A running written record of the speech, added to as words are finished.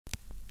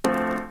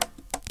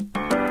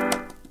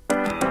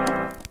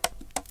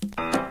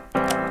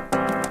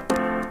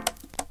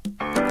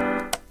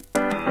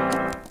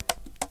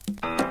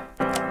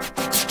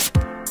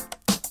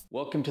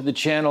Welcome to the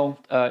channel.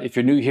 If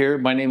you're new here,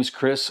 my name is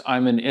Chris.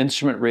 I'm an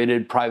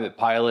instrument-rated private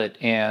pilot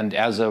and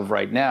as of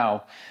right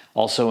now,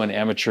 also an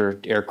amateur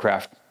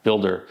aircraft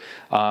builder.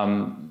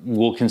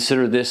 We'll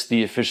consider this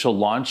the official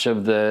launch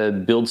of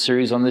the build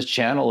series on this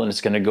channel, and it's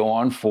going to go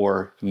on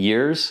for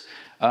years.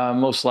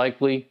 Most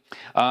likely.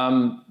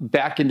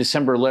 Back in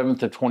December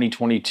 11th of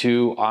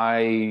 2022,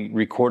 I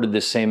recorded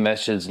this same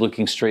message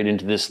looking straight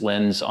into this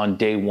lens on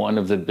day one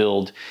of the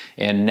build.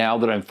 And now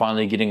that I'm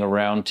finally getting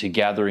around to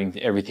gathering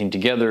everything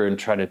together and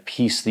trying to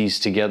piece these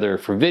together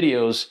for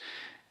videos,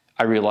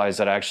 I realized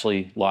that I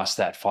actually lost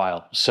that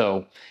file.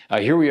 So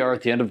here we are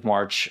at the end of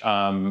March.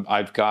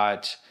 I've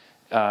got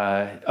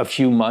a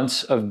few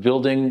months of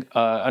building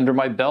under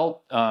my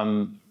belt.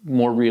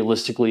 More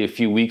realistically, a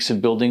few weeks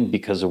of building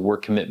because of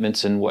work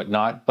commitments and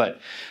whatnot. But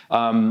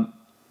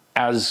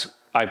as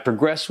I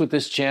progress with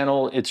this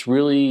channel, it's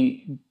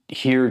really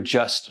here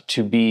just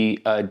to be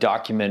a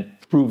document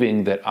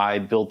proving that I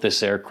built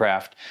this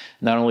aircraft,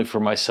 not only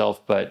for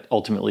myself, but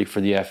ultimately for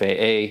the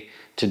FAA,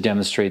 to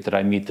demonstrate that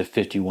I meet the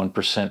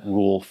 51%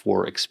 rule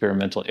for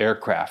experimental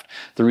aircraft.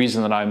 The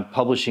reason that I'm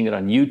publishing it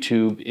on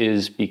YouTube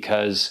is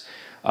because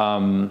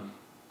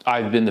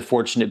I've been the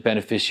fortunate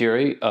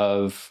beneficiary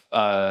of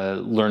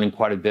learning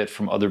quite a bit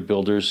from other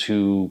builders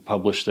who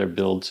publish their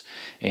builds.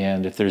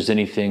 And if there's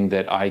anything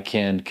that I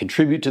can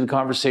contribute to the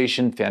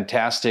conversation,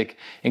 fantastic,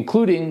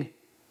 including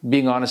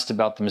being honest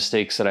about the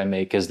mistakes that I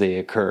make as they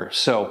occur.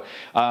 So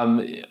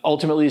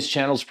ultimately, this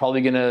channel is probably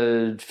going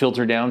to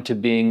filter down to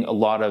being a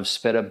lot of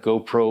sped up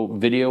GoPro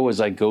video as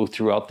I go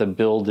throughout the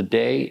build a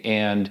day,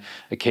 and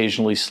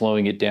occasionally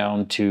slowing it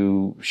down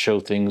to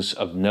show things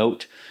of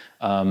note.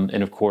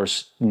 And of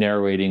course,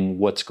 narrating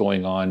what's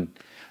going on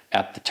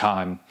at the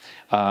time.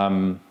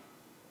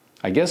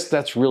 I guess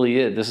that's really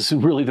it. This is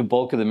really the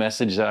bulk of the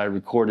message that I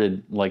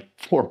recorded like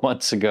 4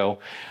 months ago.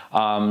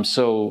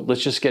 So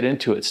let's just get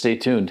into it. Stay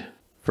tuned.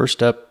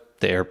 First up,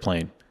 the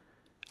airplane.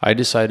 I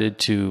decided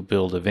to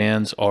build a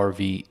Vans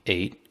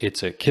RV-8.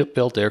 It's a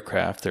kit-built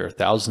aircraft. There are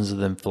thousands of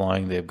them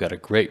flying. They've got a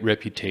great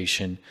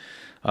reputation.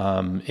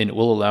 And it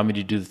will allow me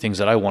to do the things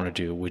that I want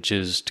to do, which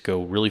is to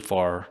go really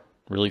far,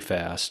 really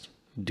fast,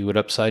 do it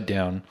upside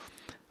down,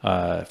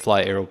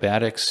 fly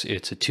aerobatics.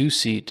 It's a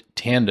two-seat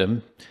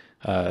tandem,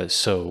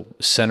 so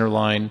center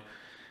line,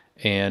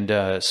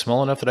 and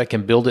small enough that I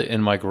can build it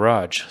in my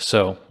garage.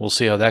 So we'll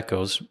see how that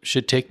goes.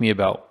 Should take me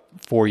about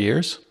 4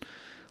 years.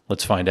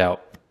 Let's find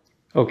out.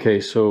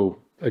 Okay, so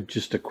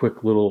just a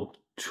quick little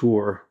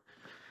tour.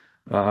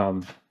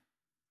 It's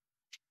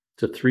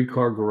a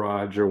 3-car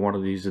garage, or one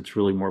of these. It's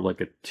really more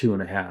like a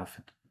 2.5.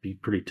 It'd be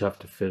pretty tough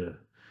to fit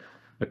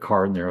a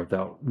car in there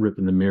without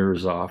ripping the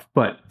mirrors off.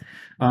 But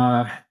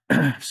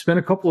spent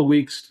a couple of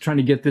weeks trying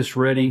to get this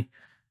ready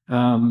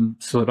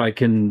so that I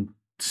can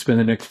spend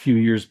the next few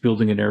years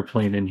building an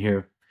airplane in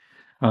here.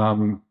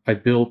 I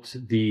built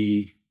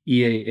the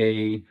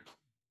EAA,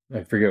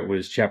 I forget what it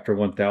was, Chapter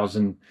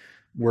 1000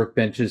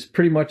 workbenches,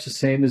 pretty much the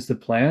same as the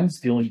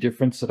plans. The only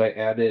difference that I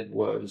added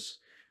was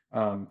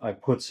I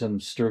put some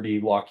sturdy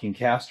locking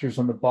casters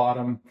on the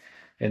bottom,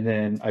 and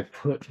then I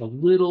put a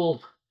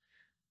little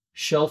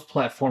shelf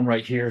platform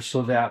right here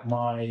so that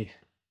my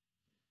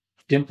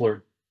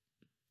dimpler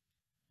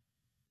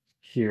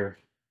here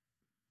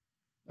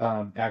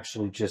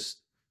actually just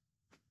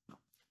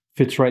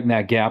fits right in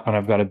that gap, and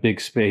I've got a big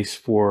space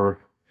for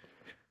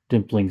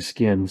dimpling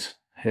skins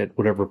at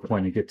whatever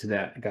point I get to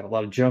that. I got a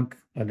lot of junk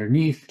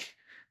underneath,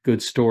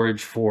 good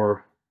storage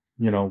for,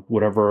 you know,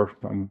 whatever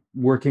I'm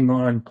working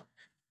on.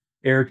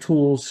 Air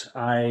tools,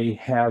 I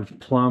have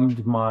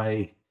plumbed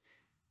my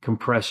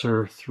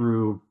compressor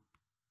through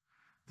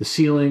the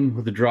ceiling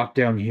with a drop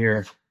down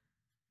here,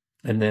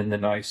 and then the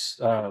nice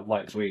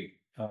lightweight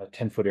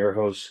 10-foot air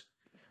hose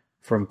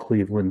from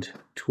Cleveland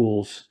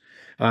Tools.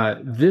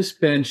 This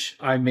bench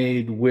I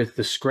made with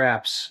the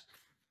scraps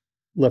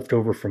left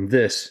over from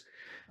this.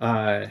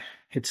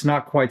 It's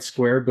not quite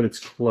square, but it's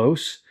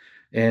close.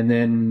 And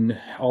then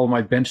all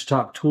my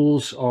benchtop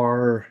tools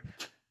are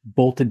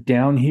bolted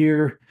down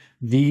here.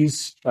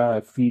 These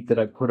feet that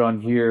I put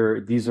on here,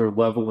 these are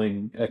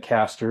leveling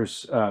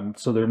casters.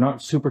 So they're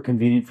not super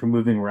convenient for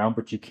moving around,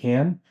 but you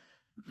can.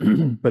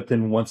 But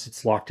then once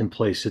it's locked in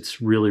place,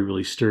 it's really,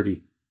 really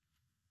sturdy.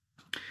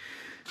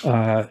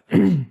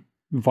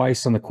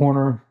 Vise on the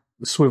corner,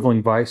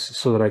 swiveling vise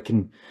so that I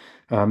can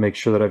make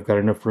sure that I've got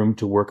enough room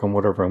to work on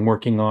whatever I'm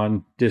working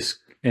on. Disc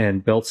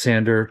and belt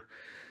sander,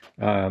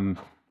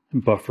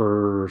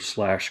 buffer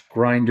 /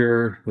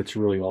 grinder, which is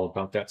really all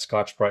about that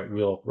Scotch-Brite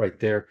wheel right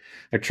there.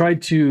 I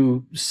tried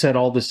to set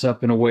all this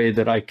up in a way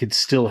that I could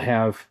still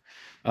have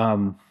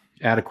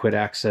adequate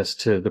access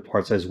to the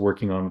parts I was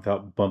working on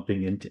without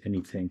bumping into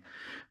anything.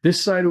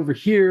 This side over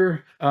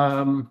here,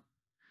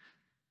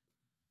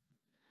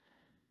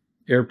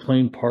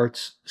 airplane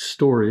parts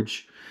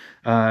storage,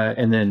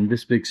 and then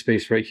this big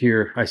space right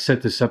here. I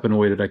set this up in a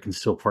way that I can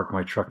still park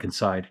my truck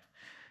inside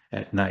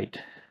at night.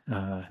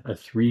 A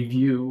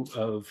 3-view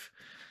of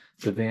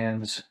the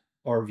Vans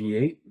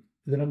RV-8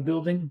 that I'm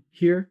building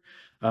here.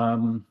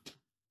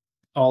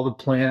 all the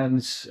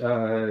plans,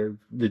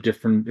 the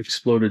different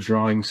exploded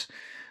drawings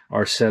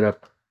are set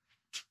up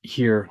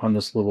here on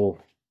this little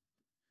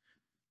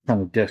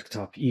kind of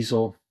desktop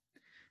easel.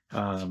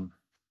 A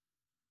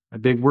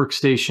big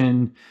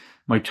workstation,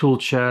 my tool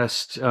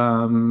chest.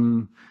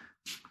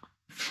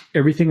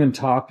 Everything on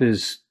top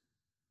is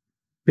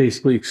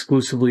basically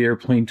exclusively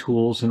airplane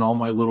tools, and all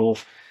my little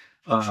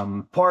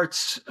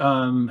parts,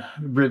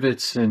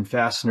 rivets and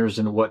fasteners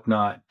and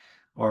whatnot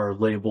are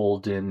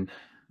labeled in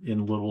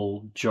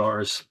little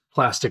jars.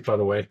 Plastic, by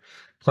the way,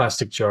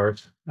 plastic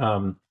jars,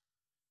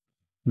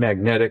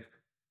 magnetic,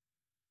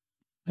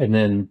 and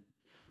then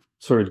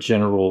sort of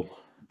general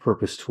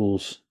purpose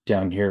tools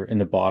down here in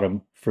the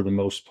bottom for the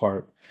most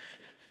part.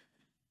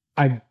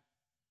 I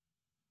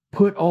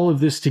put all of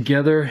this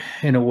together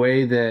in a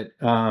way that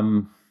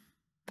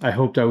I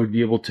hoped I would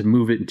be able to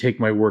move it and take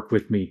my work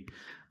with me.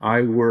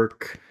 I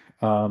work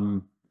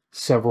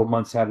several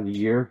months out of the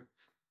year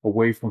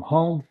away from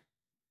home,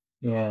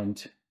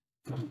 and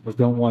I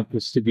don't want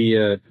this to be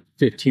a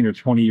 15 or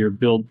 20 year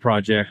build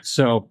project.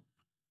 So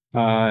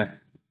I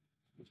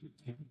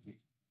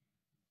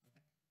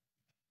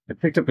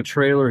picked up a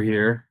trailer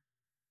here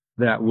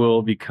that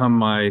will become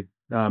my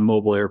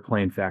mobile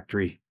airplane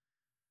factory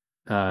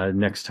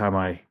next time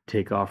I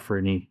take off for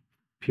any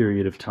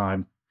period of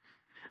time.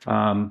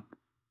 But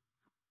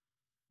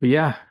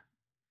yeah,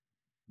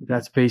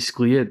 that's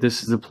basically it.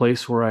 This is the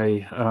place where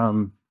I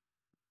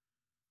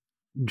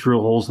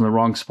drill holes in the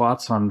wrong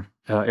spots on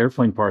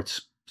airplane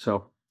parts.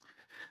 So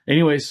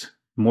anyways,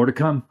 more to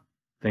come.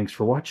 Thanks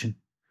for watching.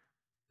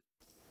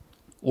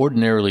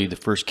 Ordinarily, the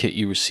first kit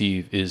you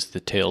receive is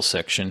the tail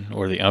section,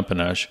 or the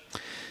empennage,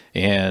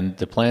 and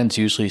the plans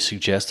usually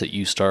suggest that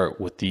you start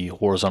with the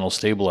horizontal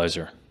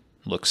stabilizer.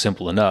 Looks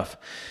simple enough.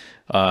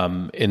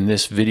 In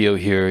this video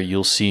here,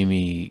 you'll see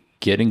me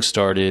getting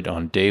started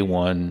on day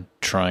one,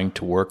 trying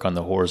to work on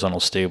the horizontal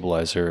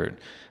stabilizer.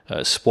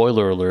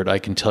 Spoiler alert, I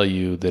can tell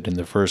you that in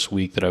the first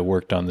week that I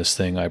worked on this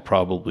thing, I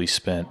probably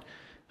spent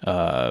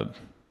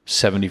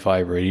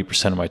 75 or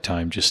 80% of my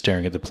time just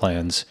staring at the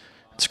plans,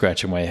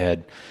 scratching my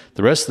head.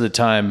 The rest of the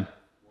time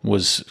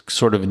was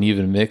sort of an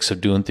even mix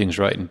of doing things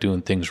right and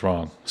doing things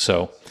wrong.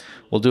 So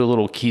we'll do a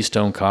little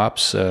Keystone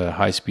Cops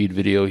high-speed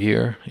video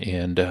here,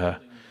 and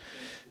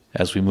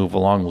as we move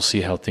along, we'll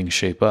see how things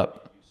shape up.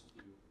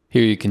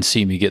 Here you can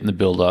see me getting the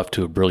build off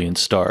to a brilliant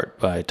start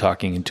by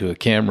talking into a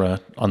camera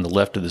on the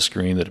left of the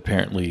screen that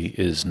apparently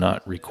is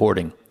not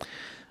recording.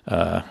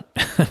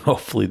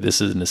 Hopefully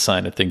this isn't a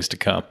sign of things to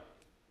come.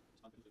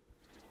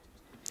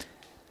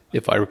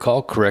 If I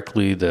recall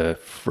correctly, the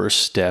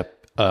first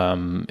step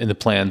in the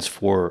plans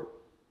for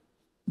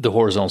the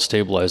horizontal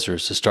stabilizer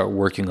is to start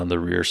working on the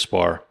rear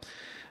spar.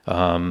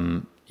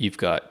 You've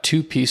got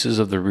two pieces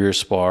of the rear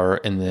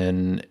spar and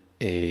then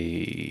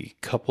a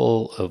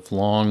couple of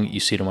long, you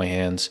see it in my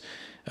hands,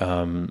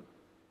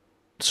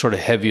 sort of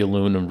heavy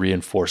aluminum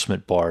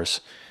reinforcement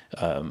bars.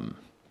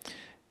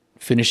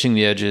 Finishing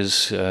the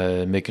edges,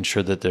 making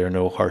sure that there are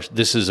no harsh,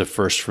 this is a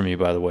first for me,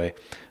 by the way,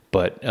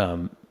 but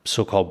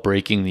so-called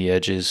breaking the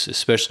edges,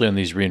 especially on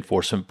these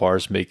reinforcement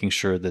bars, making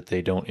sure that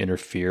they don't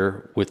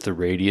interfere with the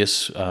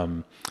radius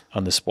on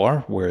the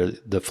spar where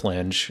the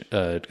flange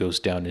goes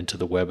down into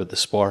the web of the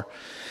spar.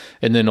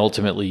 And then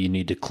ultimately you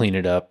need to clean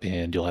it up,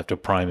 and you'll have to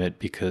prime it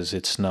because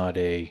it's not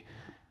a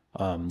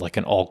like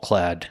an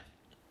all-clad,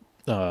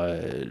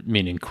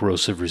 meaning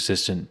corrosive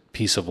resistant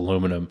piece of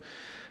aluminum.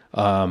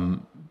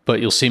 But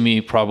you'll see me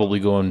probably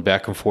going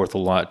back and forth a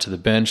lot to the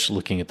bench,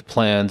 looking at the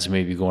plans,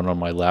 maybe going on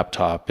my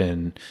laptop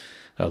and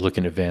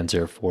looking at Vans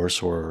Air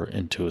Force or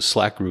into a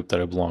Slack group that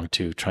I belong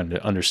to, trying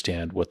to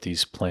understand what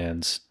these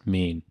plans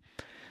mean.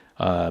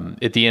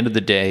 At the end of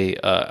the day,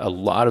 a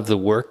lot of the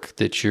work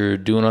that you're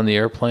doing on the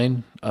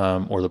airplane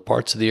or the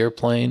parts of the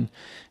airplane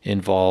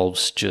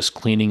involves just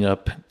cleaning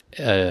up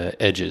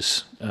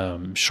edges,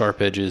 sharp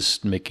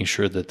edges, making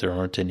sure that there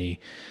aren't any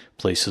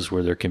places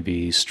where there can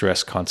be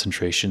stress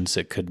concentrations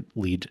that could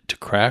lead to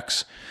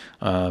cracks,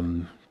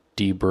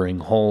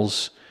 deburring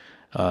holes,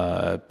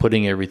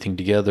 putting everything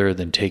together,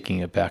 then taking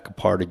it back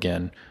apart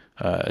again.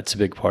 It's a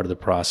big part of the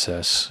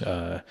process.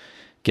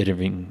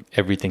 Getting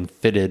everything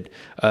fitted.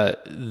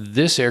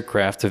 This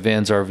aircraft, the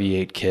Vans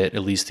RV-8 kit,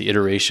 at least the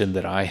iteration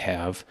that I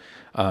have,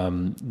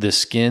 the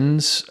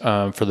skins,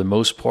 for the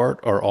most part,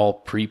 are all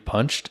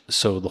pre-punched,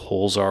 so the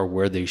holes are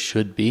where they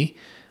should be.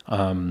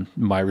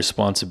 My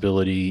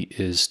responsibility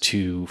is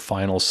to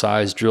final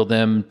size drill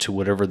them to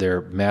whatever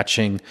they're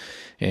matching,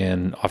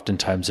 and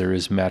oftentimes there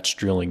is match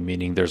drilling,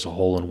 meaning there's a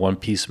hole in one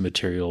piece of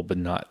material but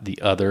not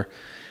the other.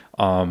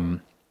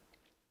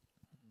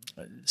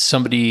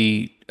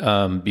 Somebody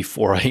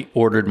before I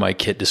ordered my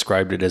kit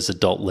described it as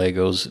adult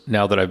Legos.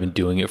 Now that I've been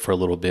doing it for a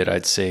little bit,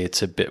 I'd say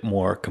it's a bit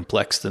more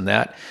complex than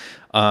that.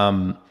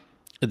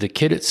 The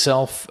kit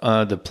itself,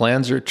 the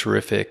plans are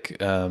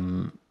terrific.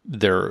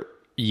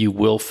 You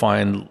will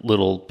find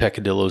little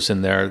peccadillos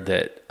in there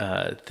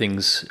that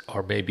things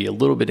are maybe a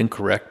little bit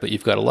incorrect, but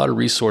you've got a lot of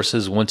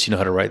resources once you know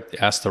how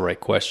to ask the right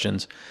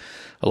questions.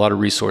 a lot of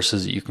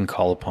resources that you can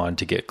call upon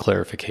to get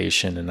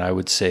clarification. And I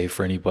would say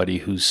for anybody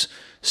who's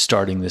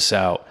starting this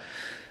out,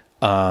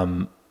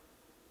 don't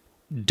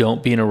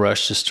be in a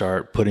rush to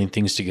start putting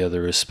things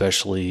together,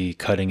 especially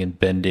cutting and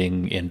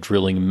bending and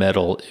drilling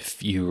metal.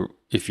 If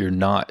you're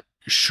not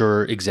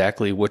sure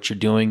exactly what you're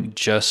doing,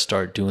 just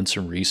start doing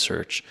some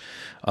research.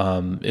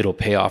 It'll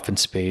pay off in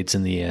spades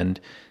in the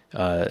end.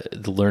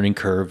 The learning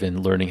curve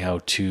and learning how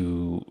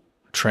to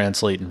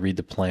translate and read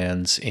the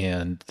plans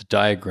and the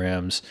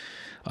diagrams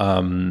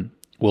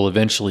will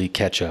eventually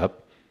catch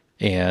up,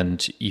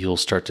 and you'll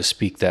start to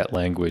speak that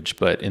language.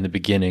 But in the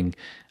beginning,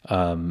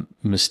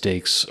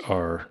 mistakes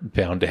are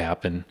bound to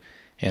happen,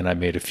 and I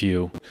made a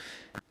few,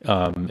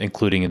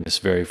 including in this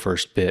very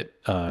first bit.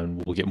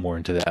 We'll get more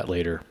into that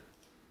later.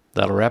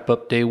 That'll wrap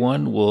up day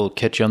one. We'll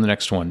catch you on the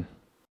next one.